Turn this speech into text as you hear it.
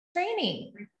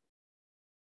training.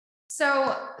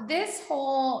 So this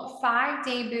whole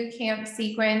 5-day boot camp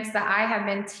sequence that I have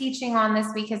been teaching on this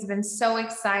week has been so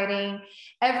exciting.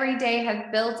 Every day has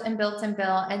built and built and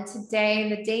built. And today,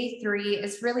 the day 3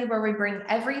 is really where we bring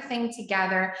everything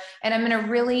together. And I'm going to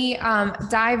really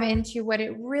dive into what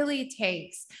it really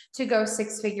takes to go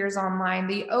 6 figures online,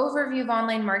 the overview of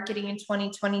online marketing in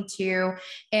 2022,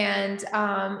 and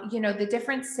the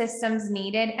different systems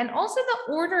needed, and also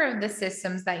the order of the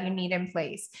systems that you need in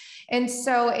place. And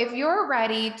so if you're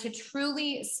ready to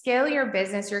truly scale your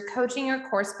business, your coaching or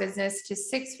course business to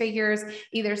 6 figures,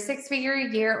 either 6 figure a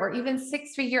year or even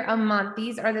 6 figure a month,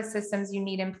 these are the systems you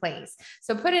need in place.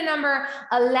 So put a number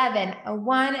 11, a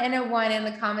 1 and a 1 in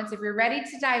the comments if you're ready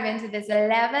to dive into this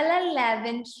level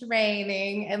 11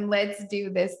 training, and let's do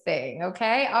this thing.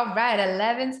 Okay. All right.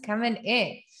 11's coming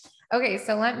in. Okay.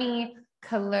 So let me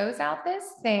close out this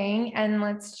thing and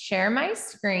let's share my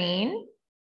screen.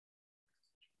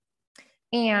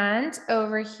 And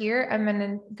over here, I'm going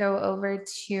to go over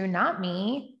to not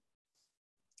me,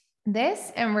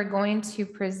 this, and we're going to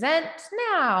present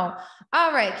now.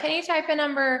 All right. Can you type a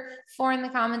number 4 in the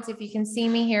comments if you can see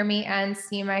me, hear me, and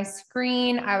see my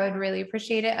screen? I would really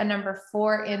appreciate it. A number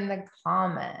 4 in the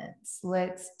comments.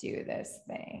 Let's do this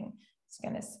thing. Just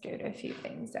going to scoot a few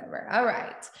things over. All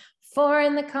right. 4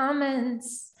 in the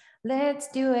comments. Let's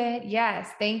do it. Yes,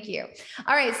 thank you.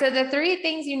 All right, so the 3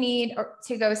 things you need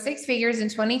to go 6 figures in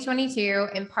 2022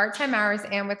 in part-time hours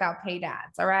and without paid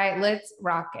ads. All right, let's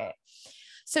rock it.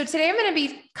 So today I'm going to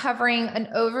be covering an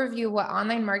overview of what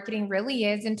online marketing really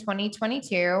is in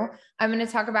 2022. I'm going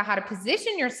to talk about how to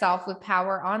position yourself with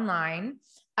power online.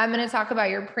 I'm going to talk about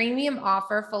your premium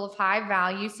offer full of high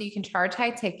value so you can charge high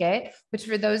ticket, which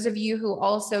for those of you who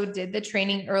also did the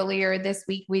training earlier this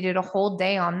week, we did a whole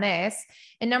day on this.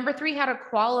 And number 3, how to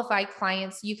qualify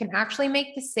clients so you can actually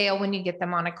make the sale when you get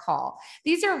them on a call.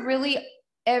 These are really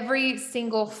every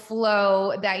single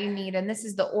flow that you need, and this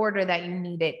is the order that you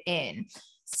need it in.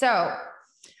 So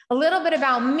a little bit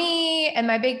about me and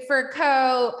my big fur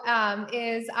coat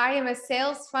is I am a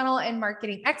sales funnel and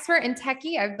marketing expert and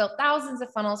techie. I've built thousands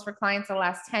of funnels for clients the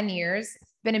last 10 years.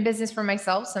 Been in business for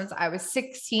myself since I was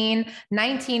 16,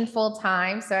 19 full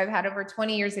time. So I've had over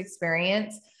 20 years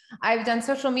experience. I've done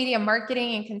social media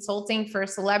marketing and consulting for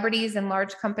celebrities and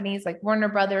large companies like Warner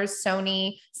Brothers,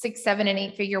 Sony, 6, 7, and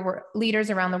 8 figure leaders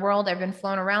around the world. I've been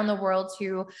flown around the world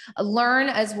to learn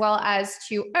as well as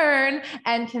to earn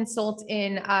and consult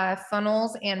in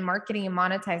funnels and marketing and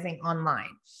monetizing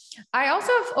online. I also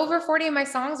have over 40 of my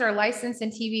songs are licensed in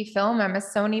TV film. I'm a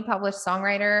Sony published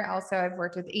songwriter. Also, I've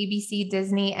worked with ABC,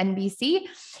 Disney, NBC,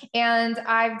 and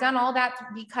I've done all that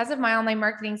because of my online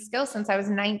marketing skills since I was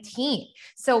 19.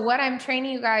 So what I'm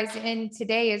training you guys in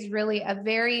today is really a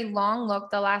very long look,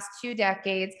 the last 2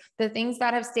 decades, the things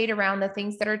that have stayed around, the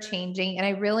things that are changing, and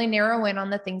I really narrow in on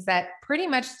the things that pretty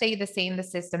much stay the same, the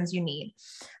systems you need.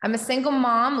 I'm a single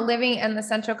mom living in the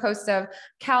central coast of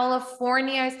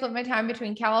California. I split my time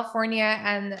between California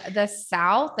and the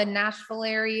South, the Nashville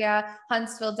area,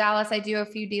 Huntsville, Dallas. I do a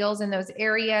few deals in those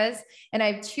areas. And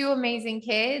I have 2 amazing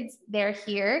kids. They're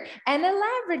here. And a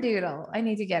Labradoodle. I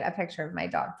need to get a picture of my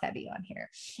dog Teddy on here.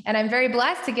 And I'm very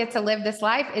blessed to get to live this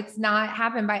life. It's not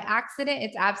happened by accident.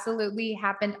 It's absolutely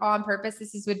happened on purpose.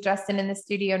 This is with Justin in the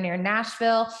studio near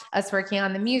Nashville, us working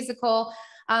on the musical.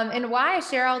 And why I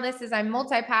share all this is I'm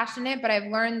multi-passionate, but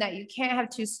I've learned that you can't have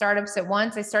 2 startups at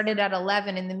once. I started at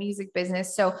 11 in the music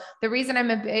business. So the reason I'm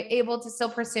able to still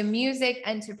pursue music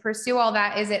and to pursue all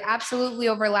that is it absolutely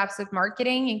overlaps with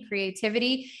marketing and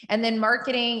creativity. And then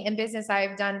marketing and business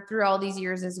I've done through all these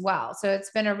years as well. So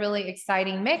it's been a really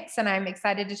exciting mix, and I'm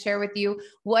excited to share with you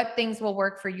what things will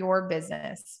work for your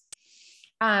business.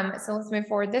 So let's move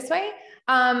forward this way.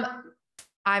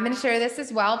 I'm going to share this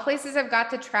as well. Places I've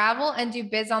got to travel and do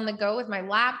biz on the go with my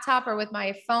laptop or with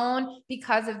my phone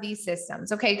because of these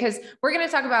systems. Okay. Because we're going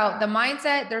to talk about the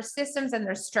mindset, their systems, and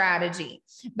their strategy.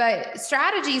 But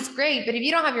strategy is great. But if you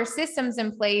don't have your systems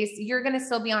in place, you're going to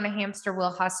still be on a hamster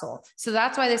wheel hustle. So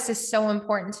that's why this is so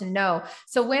important to know.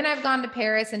 So when I've gone to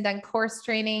Paris and done course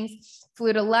trainings,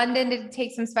 flew to London to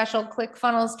take some special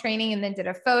ClickFunnels training, and then did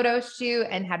a photo shoot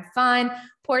and had fun.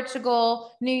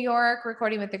 Portugal, New York,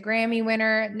 recording with the Grammy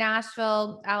winner,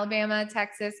 Nashville, Alabama,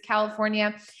 Texas,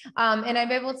 California. And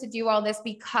I'm able to do all this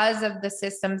because of the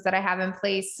systems that I have in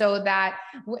place so that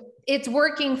it's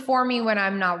working for me when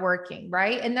I'm not working,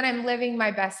 right? And then I'm living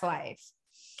my best life.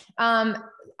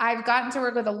 I've gotten to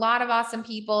work with a lot of awesome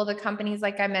people, the companies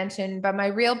like I mentioned, but my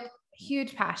real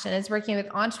huge passion is working with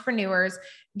entrepreneurs,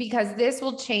 because this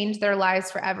will change their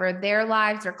lives forever, their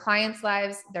lives, their clients'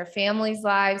 lives, their families'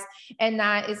 lives. And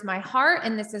that is my heart.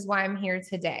 And this is why I'm here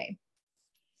today.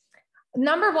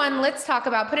 Number one, let's talk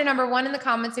about, put a number one in the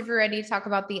comments if you're ready to talk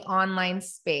about the online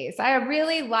space. I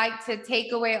really like to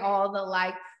take away all the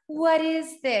like, what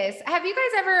is this? Have you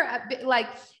guys ever like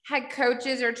had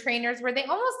coaches or trainers where they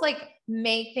almost like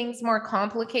make things more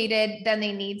complicated than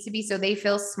they need to be so they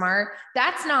feel smart?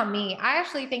 That's not me. I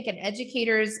actually think an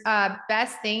educator's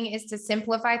best thing is to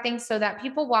simplify things so that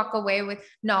people walk away with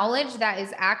knowledge that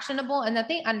is actionable and that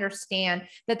they understand,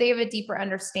 that they have a deeper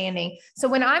understanding. So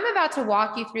when I'm about to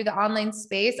walk you through the online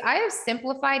space, I have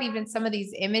simplified even some of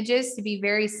these images to be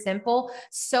very simple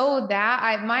so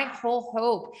that my whole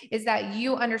hope is that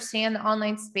you understand the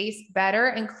online space better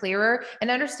and clearer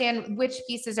and understand which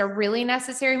pieces are really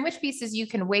necessary and which pieces you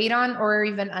can wait on or are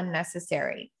even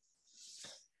unnecessary.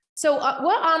 So what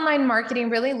online marketing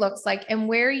really looks like and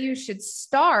where you should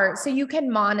start so you can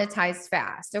monetize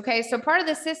fast. Okay. So part of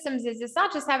the systems is it's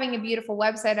not just having a beautiful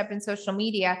website up in social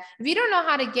media. If you don't know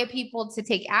how to get people to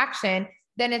take action,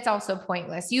 then it's also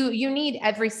pointless. You need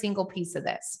every single piece of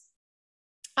this.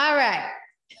 All right.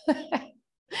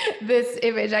 This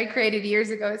image I created years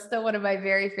ago is still one of my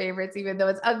very favorites, even though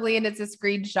it's ugly and it's a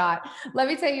screenshot. Let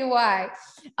me tell you why.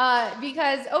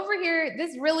 Because over here,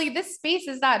 this space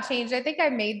has not changed. I think I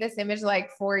made this image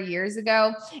like 4 years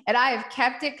ago and I have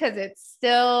kept it because it's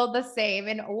still the same.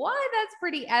 And why that's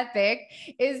pretty epic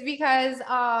is because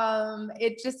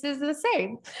it just is the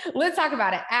same. Let's talk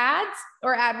about it. Ads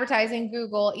or advertising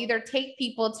Google either take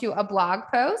people to a blog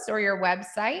post or your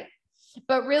website,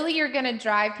 but really you're going to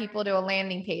drive people to a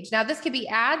landing page. Now, this could be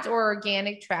ads or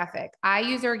organic traffic. I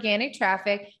use organic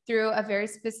traffic through a very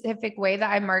specific way that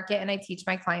I market and I teach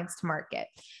my clients to market.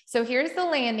 So here's the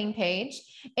landing page.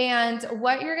 And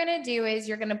what you're going to do is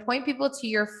you're going to point people to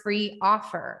your free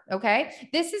offer. Okay.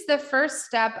 This is the first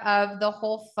step of the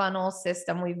whole funnel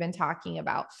system we've been talking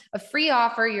about. A free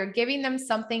offer, you're giving them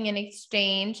something in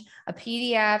exchange, a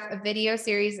PDF, a video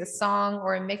series, a song,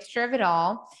 or a mixture of it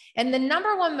all. And the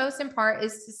number one most important part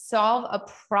is to solve a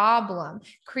problem,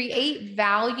 create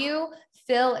value,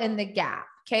 fill in the gap.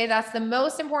 Okay, that's the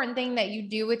most important thing that you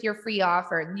do with your free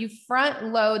offer. You front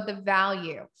load the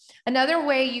value. Another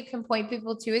way you can point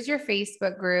people to is your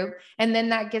Facebook group, and then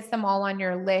that gets them all on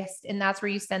your list. And that's where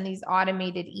you send these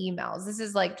automated emails. This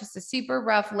is like just a super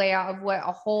rough layout of what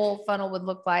a whole funnel would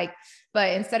look like.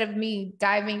 But instead of me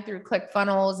diving through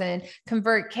ClickFunnels and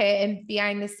ConvertKit and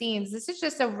behind the scenes, this is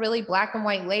just a really black and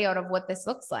white layout of what this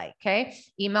looks like. Okay,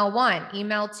 email 1,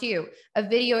 email 2, a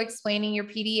video explaining your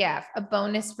PDF, a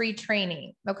bonus free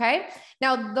training. Okay.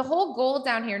 Now the whole goal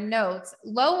down here notes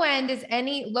low end is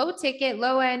any low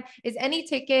end is any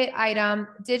ticket item,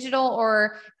 digital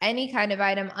or any kind of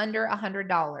item under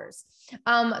 $100.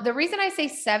 The reason I say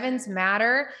sevens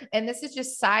matter, and this is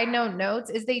just side notes,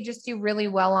 is they just do really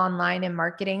well online in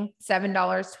marketing. $7,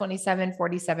 $27, $47,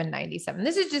 $97.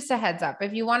 This is just a heads up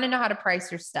if you want to know how to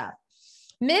price your stuff.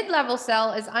 Mid-level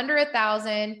sell is under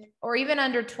 1,000 or even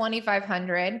under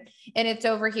 2,500. And it's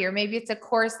over here. Maybe it's a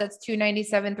course that's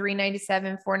 $297,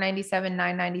 $397, $497,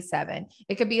 $997.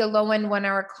 It could be a low-end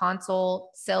 1-hour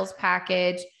consult, sales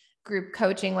package, group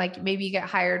coaching. Like maybe you get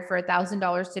hired for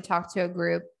 $1,000 to talk to a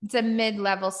group. It's a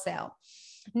mid-level sale.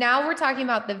 Now we're talking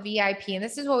about the VIP, and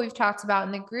this is what we've talked about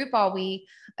in the group all week.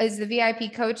 Is the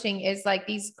VIP coaching is like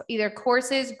these either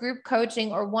courses, group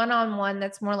coaching, or one-on-one.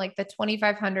 That's more like the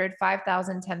 $2,500,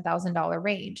 $5,000, $10,000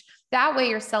 range. That way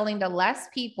you're selling to less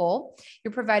people.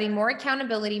 You're providing more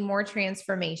accountability, more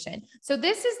transformation. So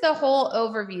this is the whole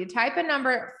overview. Type a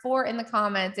number 4 in the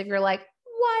comments if you're like,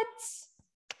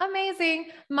 what?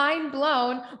 Amazing, mind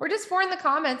blown, or just 4 in the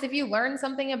comments if you learned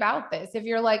something about this. If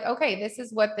you're like, okay, this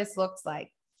is what this looks like.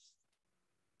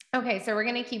 Okay, so we're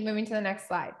going to keep moving to the next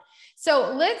slide.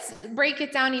 So let's break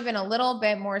it down even a little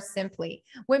bit more simply.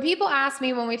 When people ask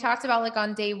me, when we talked about like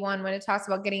on day 1, when it talks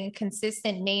about getting a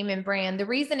consistent name and brand, the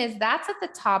reason is that's at the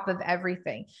top of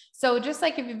everything. So just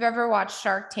like if you've ever watched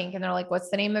Shark Tank and they're like, what's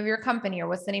the name of your company or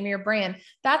what's the name of your brand?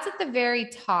 That's at the very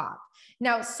top.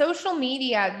 Now, social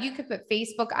media, you could put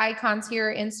Facebook icons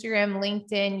here, Instagram,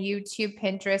 LinkedIn, YouTube,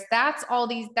 Pinterest.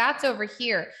 That's over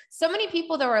here. So many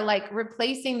people that are like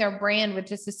replacing their brand with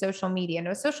just a social media.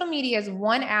 No, social media is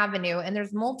one avenue and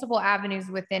there's multiple avenues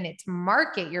within it to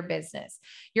market your business.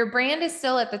 Your brand is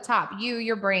still at the top.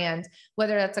 Your brand,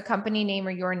 whether that's a company name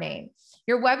or your name.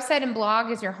 Your website and blog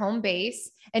is your home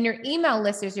base and your email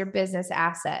list is your business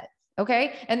asset.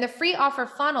 Okay. And the free offer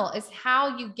funnel is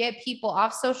how you get people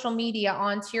off social media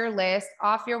onto your list,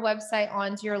 off your website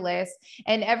onto your list,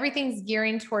 and everything's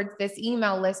gearing towards this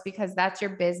email list because that's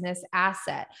your business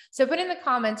asset. So put in the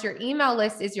comments, your email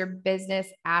list is your business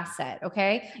asset.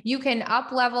 Okay. You can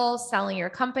up level selling your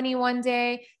company one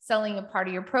day, selling a part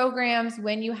of your programs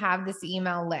when you have this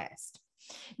email list.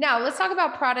 Now, let's talk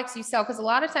about products you sell, because a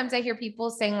lot of times I hear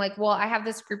people saying like, well, I have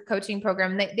this group coaching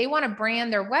program. They want to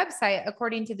brand their website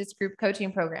according to this group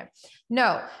coaching program.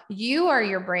 No, you are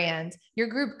your brand. Your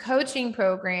group coaching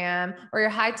program or your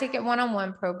high ticket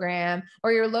one-on-one program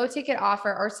or your low ticket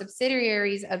offer are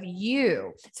subsidiaries of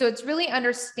you. So it's really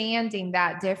understanding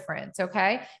that difference,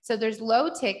 okay? So there's low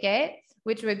ticket,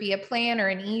 which would be a plan or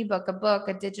an ebook, a book,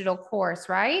 a digital course,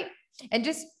 right? And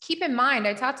just keep in mind,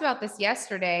 I talked about this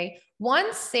yesterday.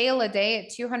 One sale a day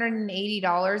at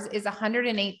 $280 is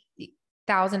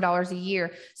 $108,000 a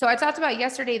year. So I talked about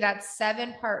yesterday that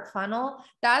 7-part funnel.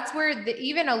 That's where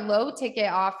even a low ticket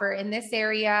offer in this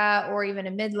area or even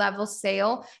a mid-level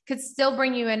sale could still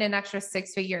bring you in an extra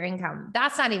 6-figure income.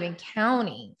 That's not even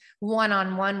counting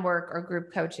one-on-one work or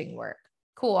group coaching work.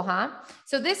 Cool, huh?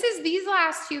 So these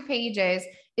last 2 pages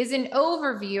is an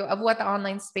overview of what the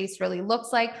online space really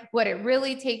looks like, what it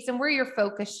really takes, and where your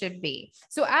focus should be.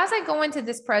 So as I go into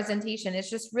this presentation, it's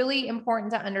just really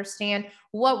important to understand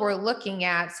what we're looking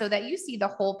at so that you see the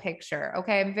whole picture.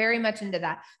 Okay, I'm very much into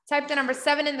that. Type the number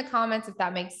 7 in the comments if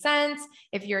that makes sense.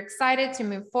 If you're excited to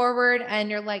move forward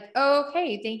and you're like, oh,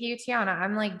 okay, thank you, Tiana.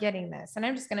 I'm like getting this. And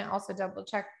I'm just going to also double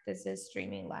check this is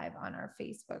streaming live on our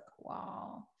Facebook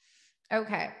wall.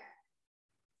 Okay.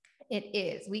 It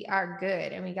is. We are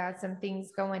good. And we got some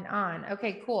things going on.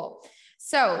 Okay, cool.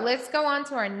 So let's go on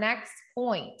to our next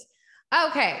point.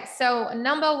 Okay. So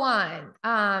number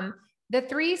 1, the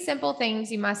 3 simple things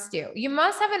you must do. You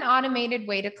must have an automated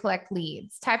way to collect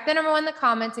leads. Type the number 1 in the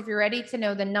comments if you're ready to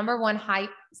know the number 1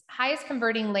 highest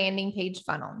converting landing page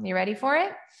funnel. You ready for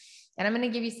it? And I'm going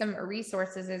to give you some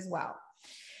resources as well.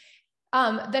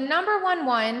 The number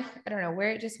one, I don't know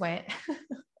where it just went.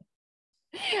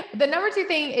 The number 2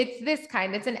 thing, it's this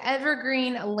kind. It's an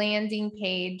evergreen landing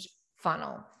page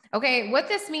funnel. Okay, what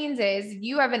this means is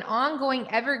you have an ongoing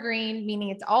evergreen, meaning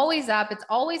it's always up, it's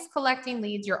always collecting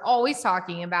leads, you're always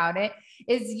talking about it,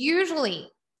 is usually,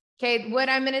 okay, what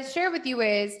I'm going to share with you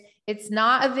is it's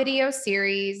not a video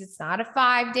series, it's not a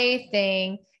 5-day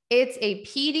thing, it's a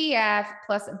PDF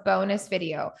plus a bonus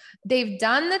video. They've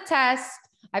done the test.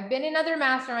 I've been in other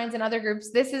masterminds and other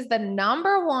groups. This is the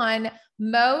number 1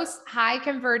 most high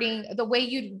converting, the way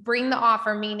you bring the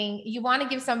offer, meaning you want to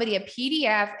give somebody a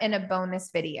PDF and a bonus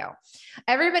video.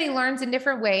 Everybody learns in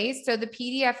different ways. So the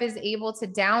PDF is able to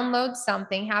download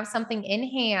something, have something in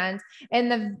hand,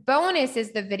 and the bonus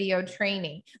is the video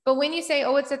training. But when you say,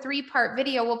 oh, it's a 3-part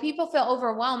video, well, people feel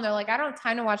overwhelmed. They're like, I don't have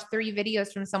time to watch 3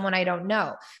 videos from someone I don't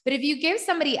know. But if you give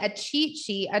somebody a cheat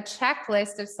sheet, a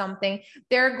checklist of something,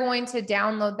 they're going to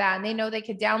download that and they know they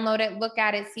could download it, look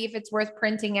at it, see if it's worth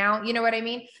printing out. You know what I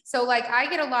mean? So like I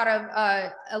get a lot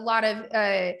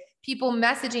of people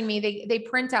messaging me, they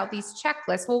print out these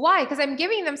checklists. Well, why? Because I'm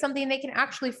giving them something they can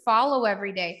actually follow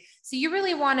every day. So you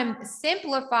really want to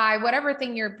simplify whatever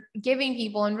thing you're giving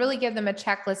people and really give them a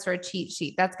checklist or a cheat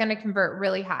sheet. That's going to convert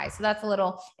really high. So that's a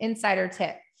little insider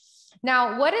tip.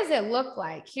 Now, what does it look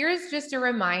like? Here's just a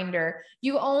reminder.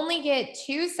 You only get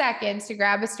 2 seconds to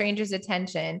grab a stranger's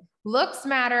attention. Looks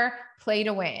matter, play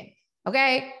to win.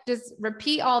 Okay, just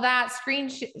repeat all that,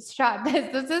 screenshot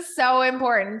this. This is so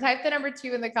important. Type the number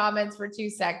 2 in the comments for 2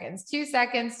 seconds. 2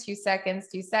 seconds, 2 seconds,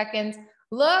 2 seconds.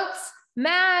 Looks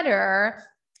matter,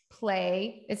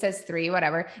 play. It says 3,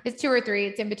 whatever. It's 2 or 3.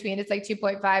 It's in between. It's like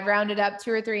 2.5, rounded up,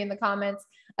 2 or 3 in the comments.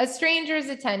 A stranger's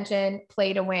attention,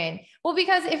 play to win. Well,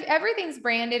 because if everything's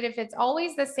branded, if it's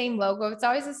always the same logo, if it's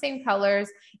always the same colors,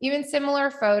 even similar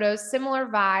photos, similar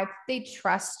vibe, they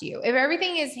trust you. If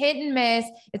everything is hit and miss,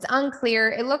 it's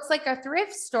unclear, it looks like a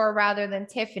thrift store rather than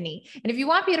Tiffany. And if you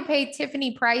want people to pay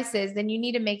Tiffany prices, then you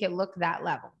need to make it look that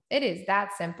level. It is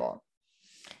that simple.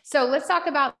 So let's talk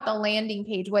about the landing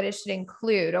page, what it should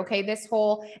include. Okay, this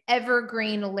whole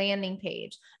evergreen landing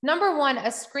page. Number 1, a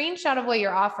screenshot of what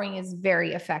you're offering is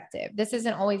very effective. This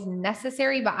isn't always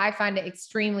necessary, but I find it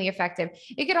extremely effective.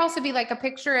 It could also be like a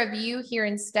picture of you here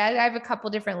instead. I have a couple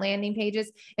different landing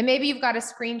pages, and maybe you've got a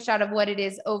screenshot of what it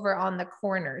is over on the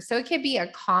corner. So it could be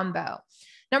a combo.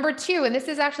 Number 2, and this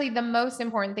is actually the most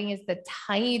important thing, is the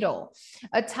title.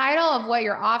 A title of what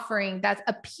you're offering that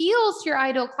appeals to your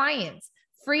ideal clients.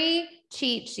 Free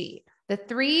cheat sheet. The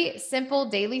 3 simple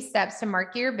daily steps to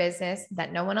market your business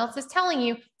that no one else is telling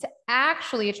you to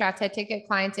actually attract high-ticket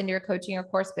clients into your coaching or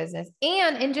course business,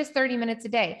 and in just 30 minutes a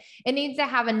day. It needs to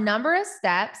have a number of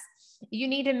steps. You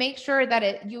need to make sure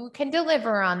that you can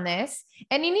deliver on this,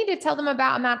 and you need to tell them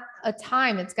about amount of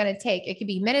time it's going to take. It could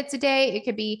be minutes a day. It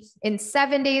could be in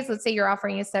 7 days. Let's say you're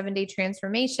offering a 7-day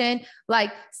transformation,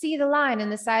 like see the line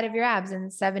in the side of your abs in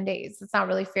 7 days. It's not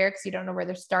really fair because you don't know where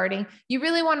they're starting. You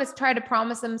really want to try to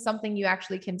promise them something you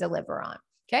actually can deliver on.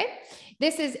 Okay.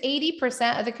 This is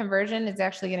 80% of the conversion is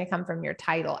actually going to come from your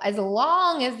title, as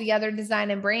long as the other design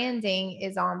and branding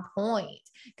is on point.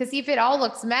 Because if it all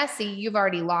looks messy, you've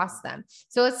already lost them.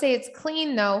 So let's say it's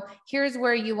clean though. Here's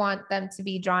where you want them to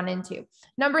be drawn into.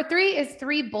 Number 3 is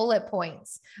 3 bullet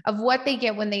points of what they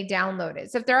get when they download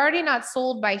it. So if they're already not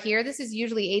sold by here, this is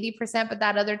usually 80%, but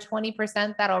that other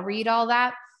 20% that'll read all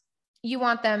that. You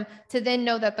want them to then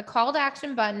know that the call to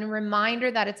action button,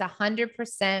 reminder that it's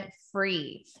 100%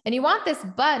 free. And you want this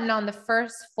button on the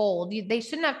first fold. They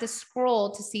shouldn't have to scroll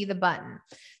to see the button.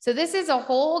 So this is a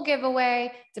whole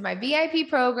giveaway to my VIP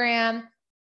program.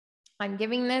 I'm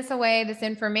giving this away, this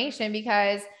information,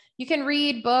 because you can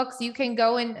read books, you can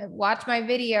go and watch my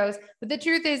videos. But the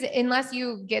truth is, unless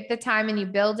you get the time and you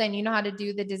build it and you know how to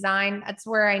do the design, that's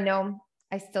where I know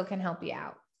I still can help you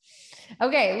out.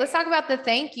 Okay, let's talk about the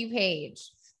thank you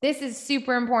page. This is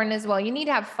super important as well. You need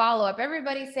to have follow-up.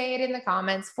 Everybody say it in the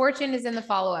comments. Fortune is in the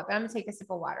follow-up. I'm gonna take a sip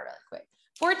of water really quick.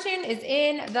 Fortune is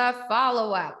in the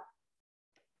follow-up.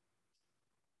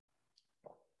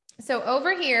 So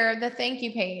over here, the thank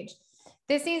you page.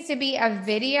 This needs to be a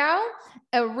video,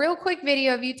 a real quick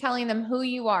video of you telling them who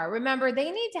you are. Remember, they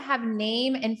need to have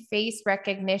name and face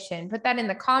recognition. Put that in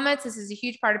the comments. This is a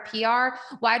huge part of PR.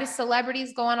 Why do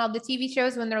celebrities go on all the TV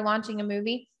shows when they're launching a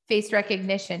movie? Face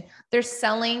recognition. They're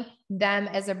selling them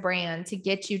as a brand to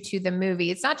get you to the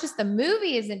movie. It's not just the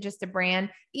movie isn't just a brand.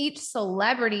 Each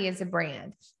celebrity is a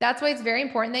brand. That's why it's very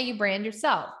important that you brand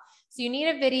yourself. So you need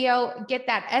a video, get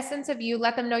that essence of you,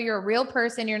 let them know you're a real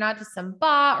person. You're not just some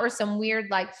bot or some weird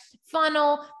like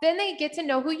funnel. Then they get to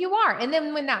know who you are. And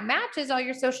then when that matches all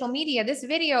your social media, this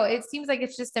video, it seems like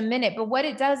it's just a minute, but what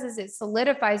it does is it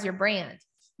solidifies your brand.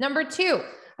 Number 2,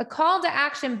 a call to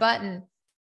action button.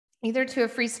 Either to a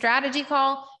free strategy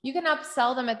call. You can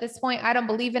upsell them at this point. I don't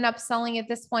believe in upselling at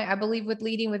this point. I believe with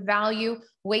leading with value.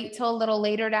 Wait till a little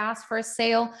later to ask for a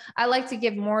sale. I like to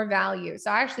give more value. So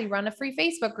I actually run a free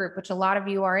Facebook group, which a lot of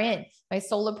you are in, my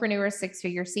Solopreneur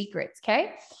 6-Figure Secrets.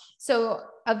 Okay. So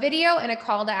a video and a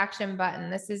call to action button.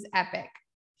 This is epic.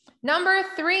 Number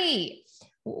 3,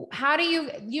 how do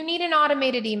you need an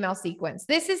automated email sequence.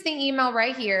 This is the email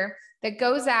right here that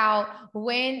goes out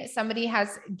when somebody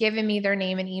has given me their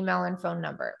name and email and phone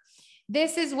number.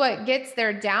 This is what gets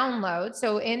their download.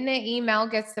 So in the email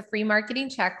gets the free marketing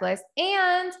checklist.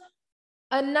 And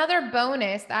another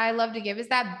bonus that I love to give is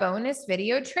that bonus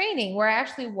video training where I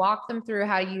actually walk them through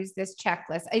how to use this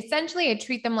checklist. Essentially, I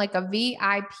treat them like a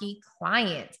VIP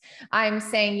client. I'm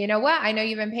saying, you know what? I know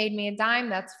you haven't paid me a dime.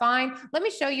 That's fine. Let me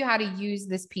show you how to use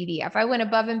this PDF. I went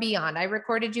above and beyond. I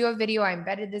recorded you a video. I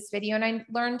embedded this video and I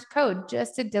learned code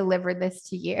just to deliver this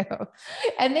to you.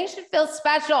 And they should feel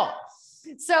special.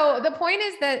 So the point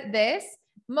is that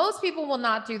most people will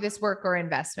not do this work or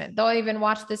investment. They'll even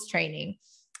watch this training.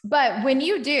 But when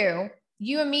you do,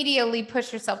 you immediately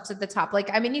push yourself to the top.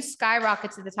 You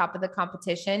skyrocket to the top of the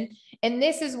competition. And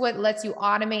this is what lets you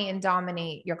automate and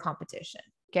dominate your competition.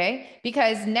 Okay.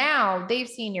 Because now they've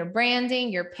seen your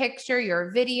branding, your picture, your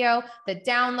video, the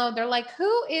download. They're like,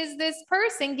 who is this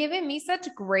person giving me such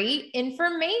great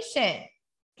information?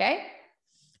 Okay.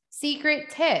 Secret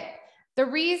tip. The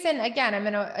reason, again, I'm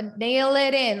going to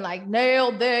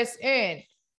nail this in.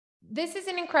 This is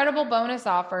an incredible bonus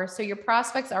offer. So your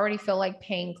prospects already feel like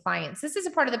paying clients. This is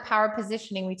a part of the power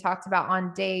positioning we talked about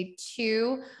on day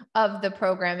 2 of the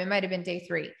program. It might've been day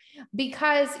 3,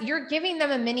 because you're giving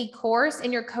them a mini course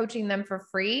and you're coaching them for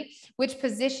free, which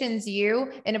positions you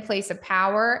in a place of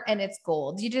power, and it's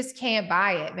gold. You just can't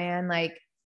buy it, man. Man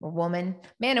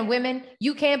and women,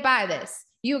 you can't buy this.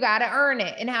 You got to earn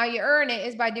it. And how you earn it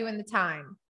is by doing the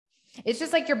time. It's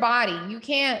just like your body. You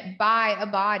can't buy a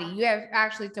body. You have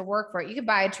actually to work for it. You can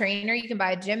buy a trainer. You can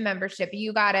buy a gym membership.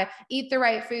 You got to eat the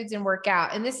right foods and work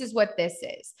out. And this is what this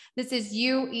is. This is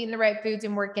you eating the right foods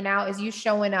and working out, is you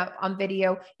showing up on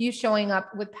video, you showing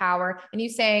up with power, and you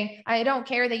saying, I don't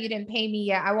care that you didn't pay me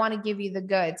yet. I want to give you the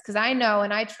goods, because I know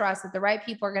and I trust that the right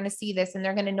people are going to see this and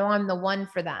they're going to know I'm the one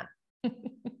for them. I'm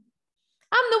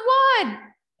the one.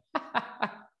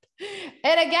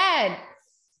 And again,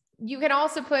 you can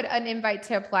also put an invite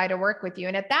to apply to work with you.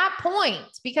 And at that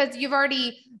point, because you've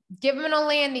already given them a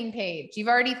landing page, you've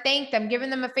already thanked them, given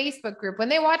them a Facebook group, when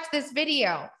they watch this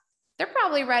video, they're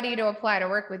probably ready to apply to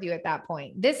work with you at that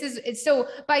point. So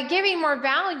by giving more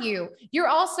value, you're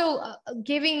also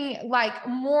giving like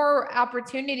more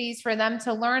opportunities for them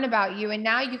to learn about you. And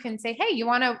now you can say, hey, you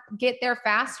want to get there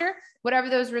faster? Whatever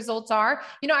those results are.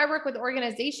 You know, I work with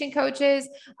organization coaches.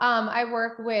 I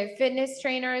work with fitness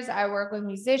trainers. I work with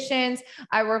musicians.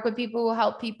 I work with people who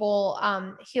help people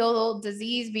heal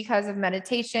disease because of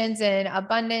meditations and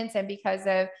abundance and because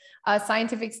of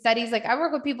scientific studies. Like I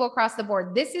work with people across the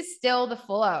board. This is still the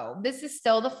flow. This is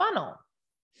still the funnel.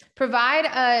 Provide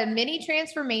a mini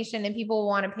transformation and people will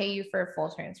want to pay you for a full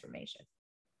transformation.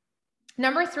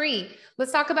 Number 3,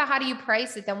 let's talk about how do you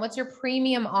price it then? What's your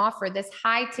premium offer, this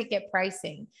high ticket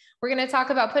pricing? We're going to talk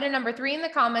about, put a number 3 in the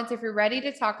comments if you're ready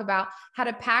to talk about how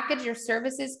to package your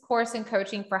services, course, and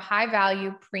coaching for high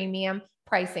value premium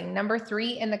pricing. Number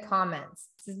 3 in the comments.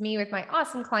 This is me with my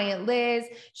awesome client, Liz.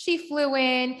 She flew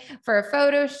in for a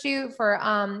photo shoot for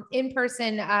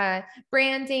in-person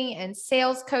branding and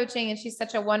sales coaching. And she's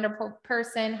such a wonderful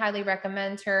person. Highly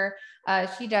recommend her.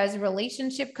 She does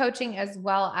relationship coaching as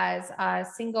well as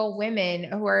single women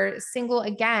who are single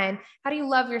again. How do you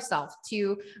love yourself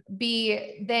to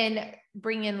be then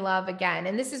bring in love again?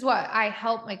 And this is what I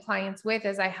help my clients with,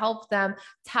 is I help them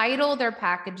title their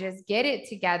packages, get it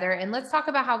together. And let's talk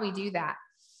about how we do that.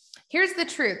 Here's the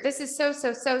truth. This is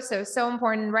so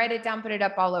important. Write it down, put it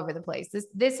up all over the place.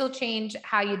 This will change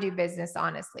how you do business,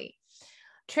 honestly.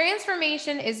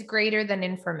 Transformation is greater than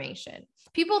information.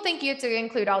 People think you have to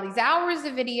include all these hours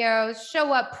of videos,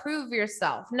 show up, prove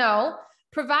yourself. No,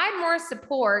 provide more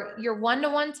support, your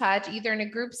one-to-one touch, either in a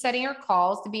group setting or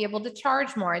calls, to be able to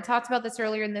charge more. I talked about this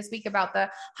earlier in this week about the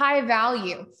high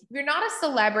value. If you're not a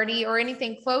celebrity or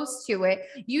anything close to it,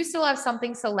 you still have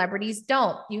something celebrities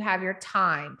don't. You have your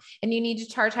time, and you need to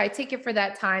charge high ticket for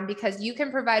that time because you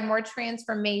can provide more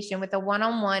transformation with a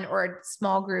one-on-one or a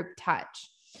small group touch.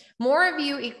 More of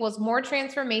you equals more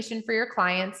transformation for your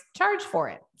clients. Charge for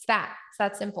it. It's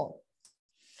that simple.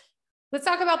 Let's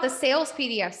talk about the sales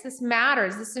PDFs. This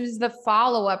matters. This is the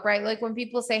follow-up, right? Like when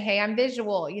people say, hey, I'm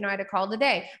visual, you know, I had a call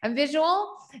today. I'm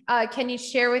visual. Can you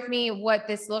share with me what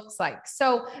this looks like?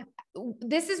 So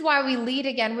this is why we lead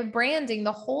again with branding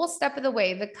the whole step of the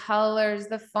way, the colors,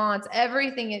 the fonts,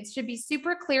 everything. It should be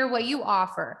super clear what you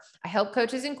offer. I help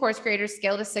coaches and course creators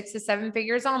scale to 6 to 7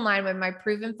 figures online with my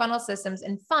proven funnel systems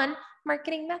and fun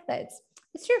marketing methods.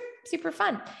 It's true, super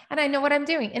fun. And I know what I'm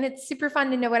doing. And it's super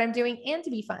fun to know what I'm doing and to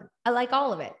be fun. I like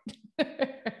all of it.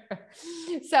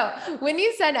 So when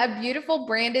you send a beautiful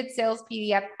branded sales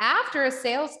PDF after a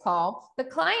sales call, the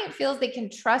client feels they can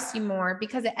trust you more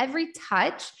because at every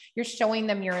touch, you're showing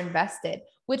them you're invested,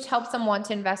 which helps them want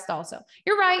to invest also.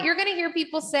 You're right. You're going to hear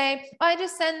people say, oh, I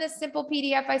just send this simple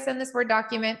PDF. I send this Word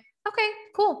document. Okay,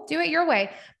 cool. Do it your way.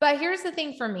 But here's the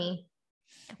thing for me.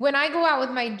 When I go out with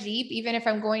my Jeep, even if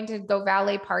I'm going to go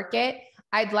valet park it,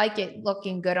 I'd like it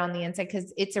looking good on the inside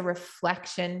because it's a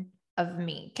reflection of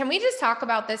me. Can we just talk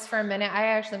about this for a minute? I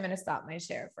actually am going to stop my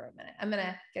share for a minute. I'm going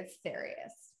to get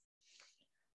serious.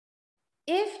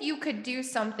 If you could do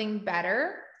something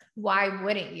better, why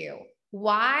wouldn't you?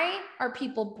 Why are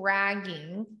people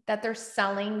bragging that they're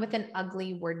selling with an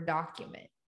ugly Word document?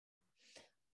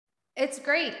 It's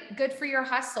great. Good for your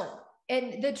hustle.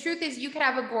 And the truth is you can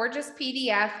have a gorgeous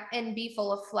PDF and be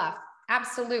full of fluff.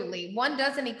 Absolutely. One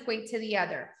doesn't equate to the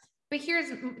other. But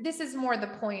this is more the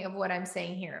point of what I'm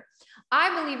saying here.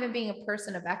 I believe in being a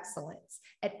person of excellence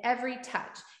at every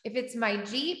touch. If it's my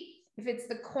Jeep, if it's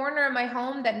the corner of my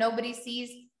home that nobody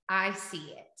sees, I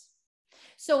see it.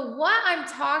 So what I'm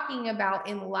talking about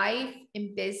in life,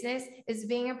 in business, is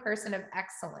being a person of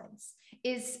excellence,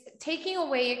 is taking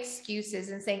away excuses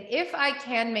and saying, if I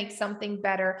can make something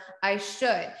better, I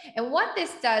should. And what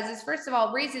this does is, first of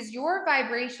all, raises your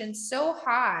vibration so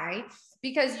high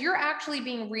because you're actually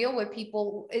being real with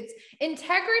people. It's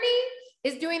integrity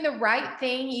is doing the right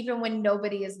thing even when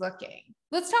nobody is looking.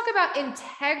 Let's talk about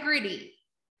integrity.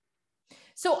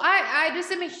 So I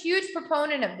just am a huge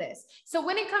proponent of this. So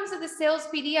when it comes to the sales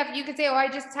PDF, you could say, oh, I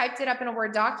just typed it up in a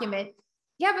Word document.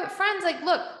 Yeah, but friends, like,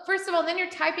 look, first of all, then you're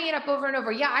typing it up over and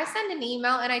over. Yeah, I send an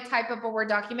email and I type up a Word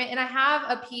document and I have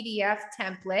a PDF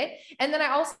template. And then I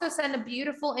also send a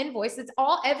beautiful invoice. It's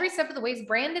every step of the way is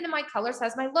branded in my colors,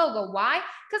 has my logo. Why?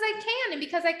 Because I can and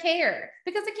because I care.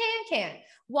 Because I can.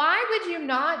 Why would you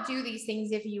not do these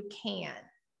things if you can?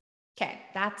 Okay,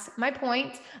 that's my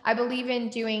point. I believe in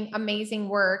doing amazing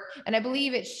work, and I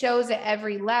believe it shows at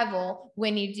every level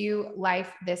when you do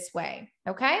life this way.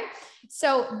 Okay,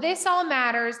 so this all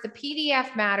matters. The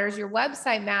PDF matters, your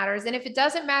website matters. And if it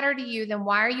doesn't matter to you, then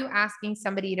why are you asking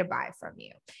somebody to buy from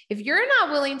you? If you're not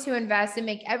willing to invest and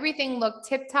make everything look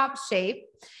tip-top shape,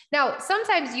 now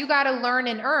sometimes you got to learn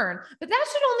and earn, but that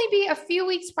should only be a few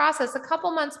weeks process, a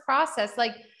couple months process.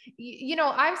 Like, you know,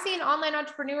 I've seen online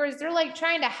entrepreneurs, they're like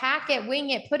trying to hack it, wing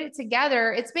it, put it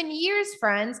together. It's been years,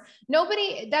 friends.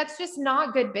 Nobody, that's just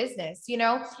not good business. You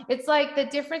know, it's like the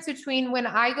difference between when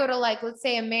I go to, like, let's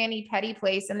say a mani-pedi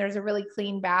place and there's a really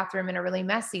clean bathroom and a really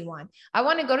messy one. I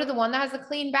want to go to the one that has a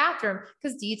clean bathroom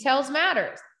because details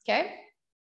matters. Okay.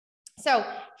 So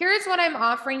here's what I'm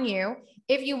offering you.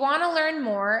 If you want to learn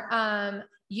more,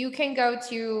 you can go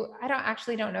to, I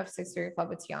don't know if Six Figure Club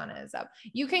with Tiana is up.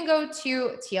 You can go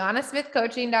to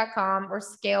tianasmithcoaching.com or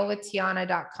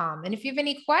scalewithtiana.com. And if you have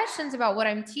any questions about what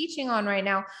I'm teaching on right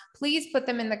now, please put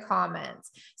them in the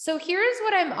comments. So here's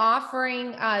what I'm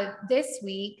offering this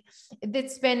week.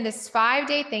 It's been this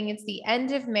 5-day thing. It's the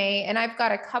end of May, and I've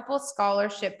got a couple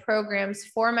scholarship programs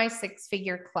for my Six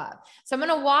Figure Club. So I'm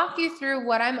going to walk you through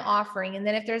what I'm offering. And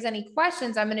then if there's any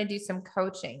questions, I'm going to do some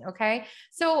coaching. Okay.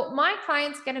 So my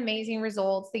clients get amazing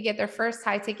results. They get their first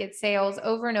high ticket sales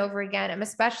over and over again. I'm a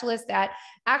specialist at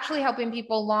actually helping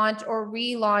people launch or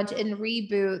relaunch and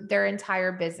reboot their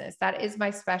entire business. That is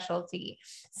my specialty.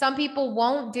 Some people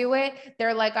won't do it.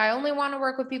 They're like, I only want to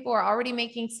work with people who are already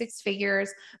making 6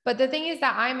 figures. But the thing is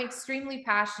that I'm extremely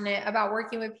passionate about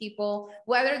working with people,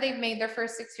 whether they've made their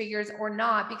first 6 figures or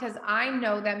not, because I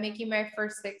know that making my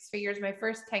first 6 figures, my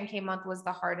first 10K month was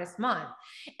the hardest month.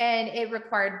 And it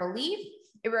required belief.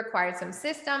 It required some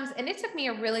systems, and it took me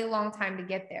a really long time to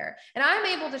get there. And I'm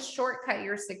able to shortcut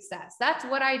your success. That's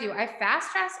what I do. I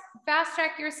fast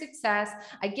track your success.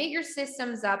 I get your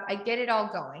systems up. I get it all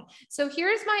going. So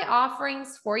here's my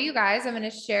offerings for you guys. I'm going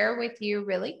to share with you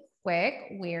really quick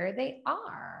where they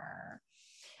are.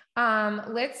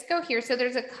 Let's go here. So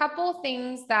there's a couple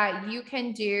things that you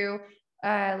can do.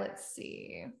 Let's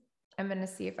see. I'm going to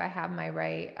see if I have my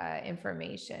right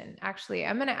information. Actually,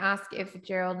 I'm going to ask if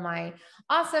Gerald, my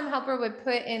awesome helper, would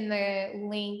put in the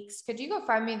links. Could you go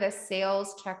find me the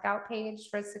sales checkout page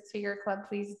for Six Figure Club,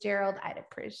 please, Gerald? I'd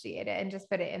appreciate it. And just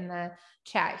put it in the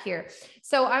chat here.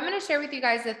 So I'm going to share with you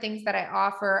guys the things that I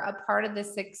offer, a part of the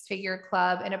Six Figure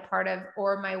Club and a part of,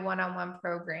 or my one-on-one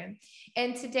program.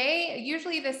 And today,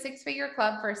 usually the Six Figure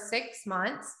Club for 6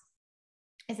 months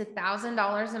is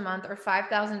 $1,000 a month or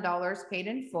 $5,000 paid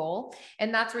in full.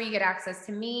 And that's where you get access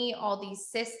to me, all these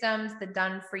systems, the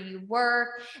done for you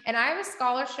work. And I have a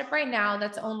scholarship right now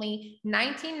that's only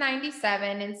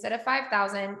 $19.97 instead of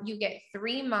 $5,000. You get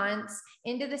 3 months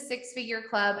into the Six Figure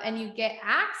Club and you get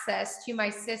access to my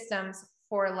systems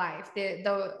for life,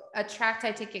 the attract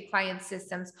high ticket client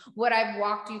systems, what I've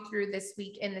walked you through this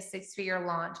week in the 6 figure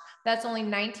launch. That's only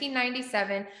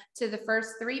 $19.97 to the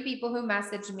first 3 people who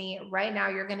message me right now.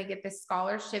 You're going to get this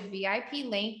scholarship VIP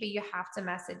link, but you have to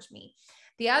message me.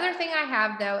 The other thing I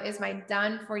have though is my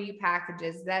done for you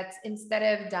packages. That's instead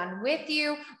of done with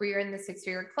you, where you're in the 6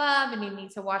 figure club and you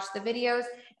need to watch the videos.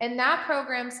 And that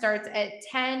program starts at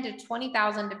 10 to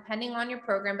 20,000, depending on your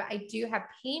program. But I do have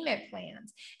payment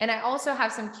plans. And I also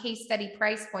have some case study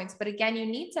price points. But again, you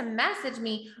need to message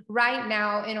me right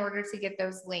now in order to get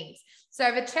those links. So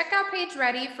I have a checkout page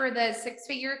ready for the 6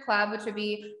 figure club, which would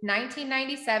be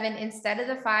 $19.97 instead of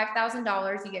the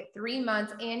 $5,000. You get 3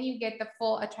 months and you get the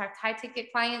full attract high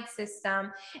ticket client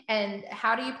system. And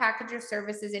how do you package your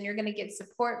services? And you're going to get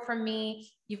support from me.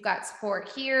 You've got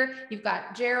support here. You've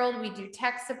got Gerald. We do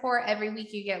tech support every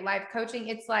week. You get live coaching.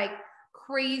 It's like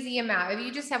crazy amount. If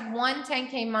you just have one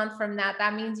 10K month from that,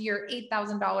 that means you're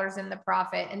 $8,000 in the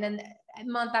profit. And then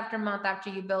month after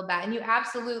you build that. And you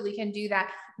absolutely can do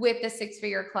that with the 6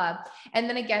 figure club. And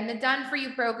then again, the done for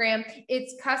you program,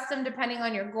 it's custom depending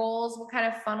on your goals, what kind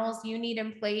of funnels you need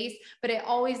in place, but it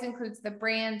always includes the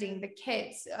branding, the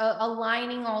kits,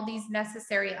 aligning all these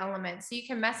necessary elements. So you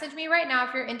can message me right now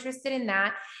if you're interested in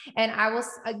that, and I will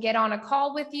get on a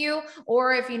call with you.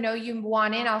 Or if you know you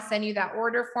want in, I'll send you that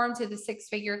order form to the 6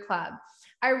 figure club.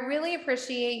 I really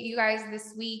appreciate you guys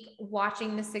this week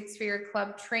watching the 6 figure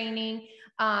club training,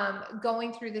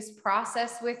 going through this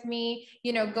process with me,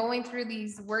 you know, going through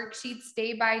these worksheets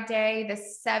day by day, the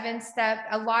 7-step.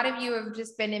 A lot of you have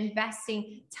just been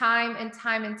investing time and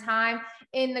time and time.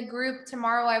 in the group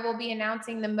tomorrow. I will be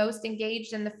announcing the most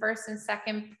engaged and the first and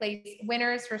second place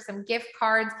winners for some gift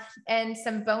cards and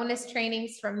some bonus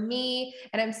trainings from me.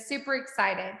 And I'm super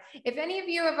excited. If any of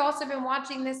you have also been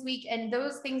watching this week and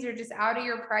those things are just out of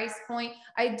your price point,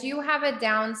 I do have a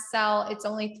down sell. It's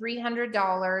only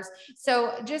 $300.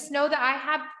 So just know that I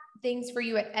have things for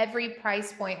you at every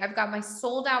price point. I've got my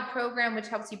sold out program, which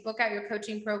helps you book out your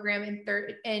coaching program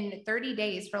in 30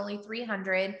 days for only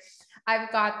 $300.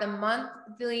 I've got the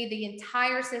monthly, the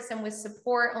entire system with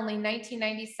support, only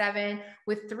 $19.97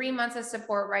 with 3 months of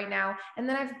support right now. And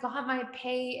then I've got my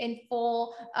pay in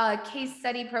full case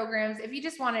study programs. If you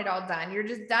just want it all done, you're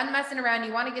just done messing around.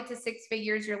 You want to get to 6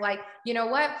 figures. You're like, you know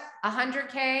what?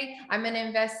 100K, I'm going to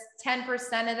invest 10%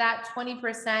 of that,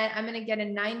 20%. I'm going to get a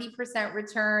 90%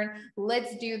 return.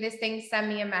 Let's do this thing. Send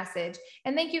me a message.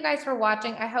 And thank you guys for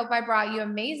watching. I hope I brought you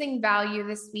amazing value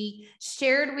this week,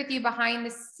 shared with you behind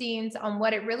the scenes on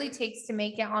what it really takes to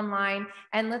make it online.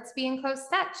 And let's be in close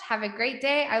touch. Have a great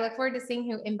day. I look forward to seeing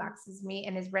who inboxes me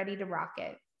and is ready to rock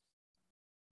it.